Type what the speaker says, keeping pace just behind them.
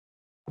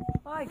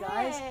Hi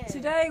guys,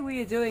 today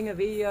we are doing a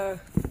video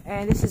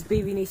and this is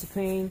BB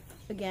Supreme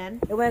again.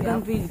 And we're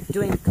going to be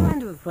doing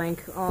kind of a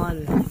prank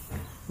on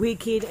Weird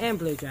Kid and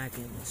Blue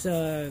Dragon.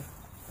 So,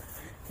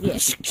 yeah,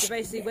 so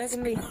basically we're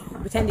going to be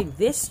pretending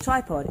this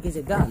tripod is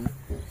a gun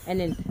and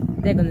then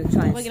they're going to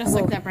try and... We're going to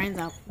suck their brains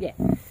out. Yeah,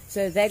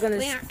 so they're going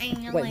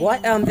to... Wait,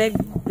 what?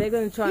 They're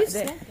going to try...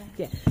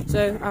 Yeah,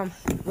 so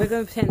we're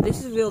going to pretend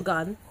this is a real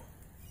gun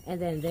and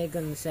then they're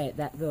going to say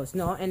that real it's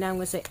not, and then I'm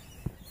going to say,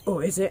 oh,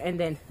 is it? And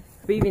then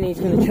BB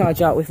going to charge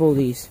out with all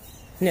these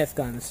Nerf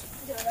guns.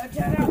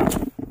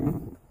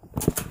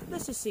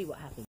 Let's just see what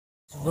happens.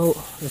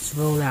 Let's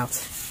roll out.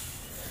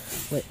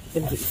 Wait,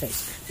 let me get your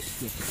face.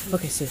 Yeah.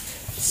 Okay, so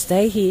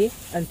stay here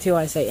until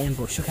I say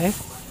ambush, okay?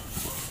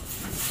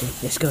 Okay,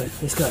 let's go,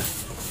 let's go.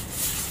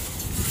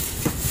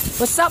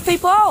 What's up,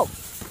 people?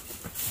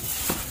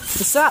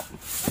 What's up?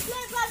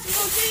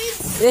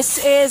 This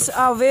is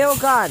a real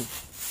gun.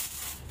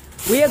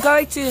 We are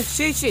going to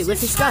shoot you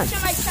with this gun.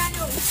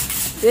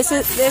 This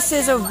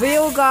is a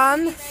real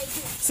gun.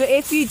 So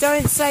if you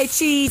don't say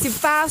cheese in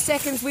 5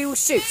 seconds, we will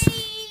shoot.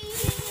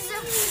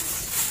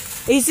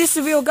 Is this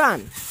a real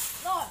gun?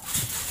 No.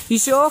 You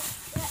sure?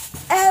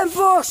 Yeah.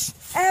 Ambush!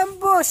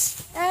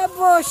 Ambush!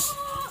 Ambush!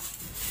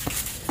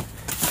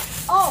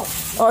 Oh!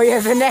 Oh yeah,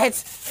 the net.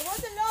 It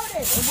wasn't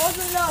loaded. It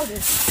wasn't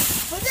loaded.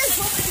 But this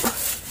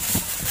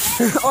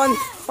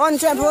on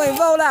trampoline,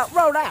 roll out,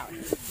 roll out.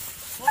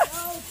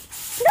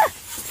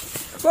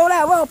 Roll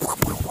out, roll.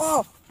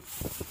 Oh.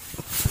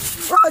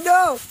 Oh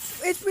no!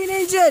 It's been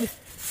injured!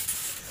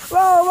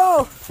 Roll,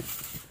 roll!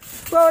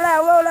 Roll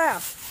out, roll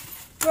out!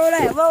 Roll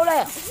out, roll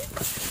out!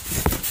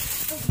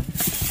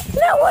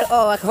 Now what?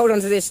 Oh, I can hold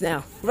on to this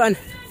now. Run!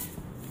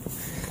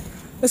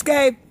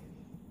 Escape!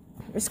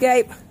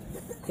 Escape!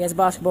 Here's a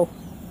basketball.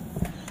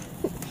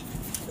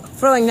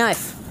 Throwing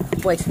knife.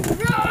 Wait.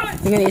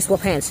 I'm gonna need to swap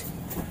hands.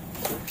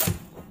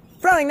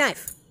 Throwing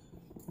knife!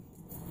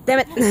 Damn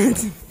it!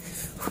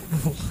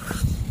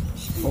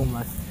 Oh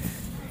my.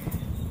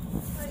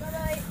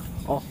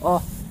 Oh,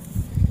 oh.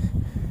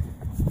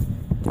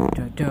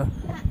 Stand down.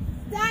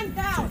 Stand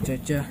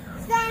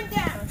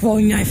down.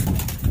 Throwing knife.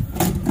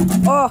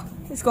 Oh,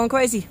 it's gone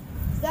crazy.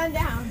 Stand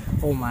down.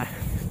 Oh my.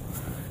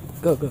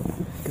 Go, go.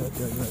 Go,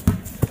 go, go.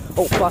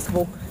 Oh,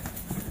 basketball.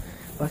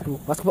 Basketball,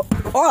 basketball.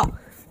 Oh!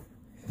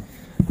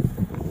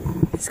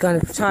 It's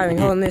kind of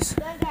tiring on this.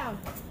 Stand down.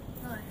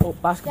 Oh,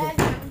 basketball. Stand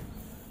down.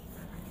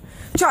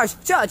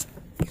 Charge, charge.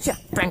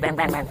 Bang, bang,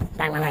 bang, bang.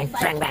 Bang, bang,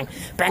 bang, bang,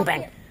 bang,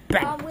 bang.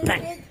 Bang,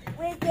 bang.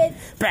 Wicked.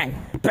 Bang,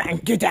 bang,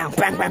 get down,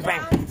 bang, bang,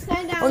 bang.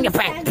 Stand down. Oh, yeah,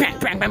 bang, bang,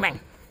 bang, bang, bang.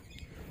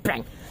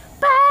 Bang,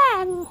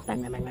 bang,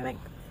 bang, bang, bang, bang.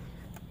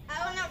 I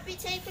will not be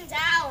taken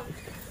down.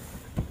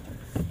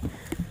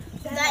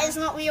 That is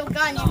not real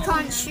gun. You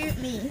can't shoot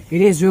me.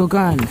 It is real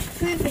gun.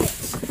 Prove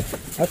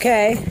it.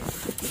 Okay.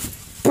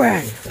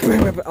 Bang,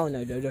 bang, bang, bang. Oh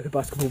no, no, no.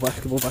 Basketball,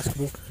 basketball,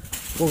 basketball.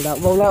 Roll out,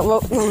 roll out,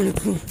 roll.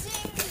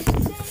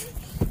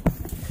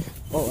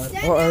 Oh,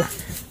 oh.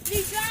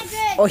 Blue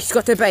Dragon. Oh, he's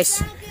got the base.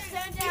 Stand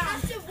down. You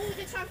have to walk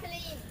the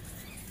trampoline.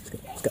 Go,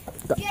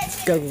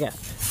 go, go,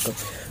 go,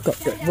 go, go,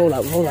 go. Roll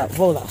out, roll out,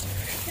 roll out.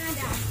 Stand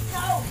down.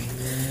 No.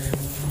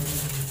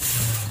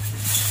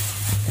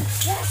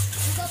 Yes.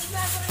 You got the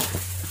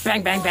trampoline.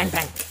 Bang, bang, bang,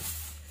 bang.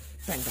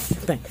 Bang,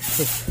 bang, bang.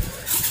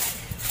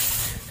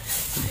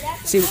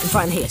 See what we can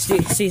find here. See.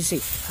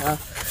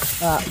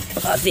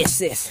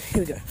 This.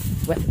 Here we go.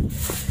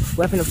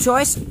 Weapon of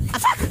choice.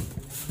 Attack.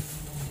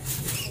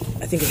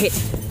 I think it hit.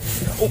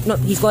 Oh no,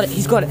 he's got it.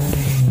 He got it.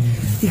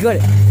 He got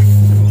it.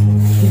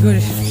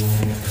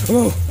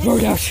 Oh,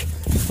 roll out.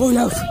 Roll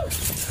out.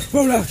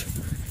 Roll out.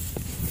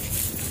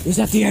 Is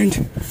that the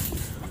end?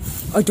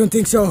 I don't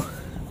think so.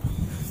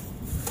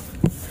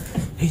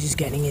 He's just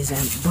getting his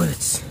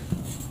bullets.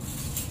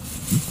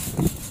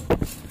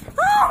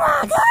 Oh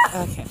my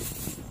god! Okay.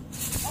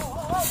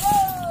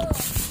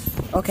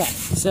 Okay,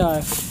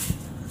 so.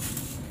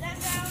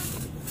 Stand down.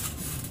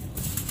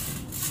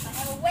 I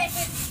have a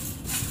weapon.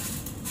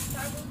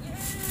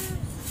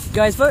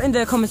 Guys, vote in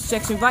the comments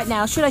section right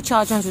now. Should I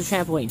charge onto the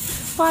trampoline?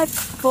 5,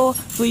 4,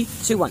 3,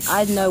 2, 1.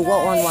 I don't know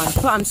what one,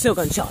 but I'm still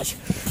going to charge.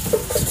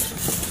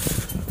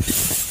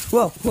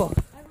 Whoa, whoa.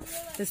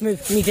 Let's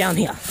move me down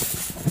here.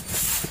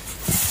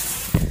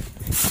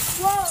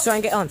 Whoa. Try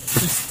and get on.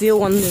 He's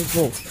still on the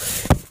wall.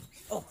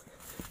 Oh.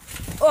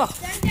 Oh.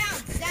 Stand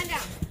down. Stand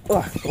down.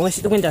 Oh. I want to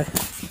see the window.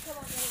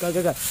 Go,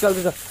 go, go. Go,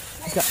 go, go.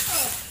 Let's go.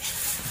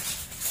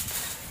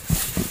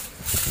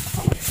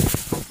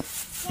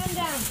 Stand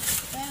down.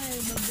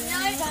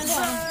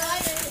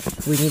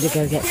 We need to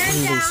go get one of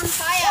Stand down. these.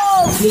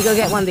 Fire. We need to go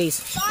get one of these.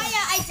 Fire.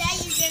 I dare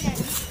you didn't.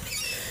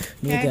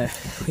 We need to go.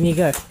 We need to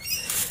go.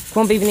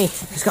 Come on, BB.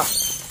 Let's go.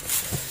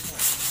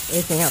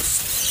 Anything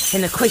else?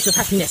 In the quest of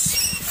happiness.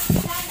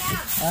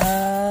 Stand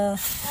down.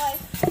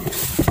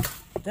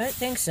 Don't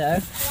think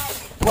so.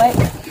 Wait.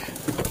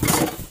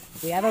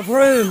 We have a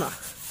broom.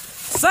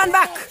 Stand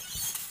back.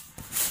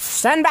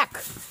 Stand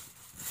back.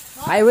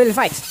 I will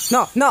fight.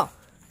 No, no.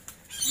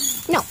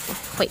 No.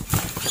 Wait.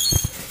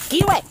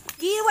 Get away.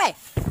 Get away.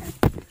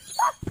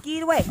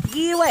 Get away.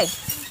 Get away.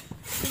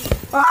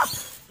 Ah.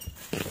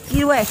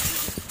 Get away.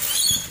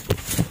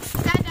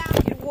 Stand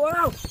down.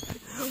 Whoa.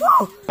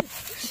 Whoa.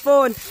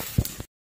 Phone.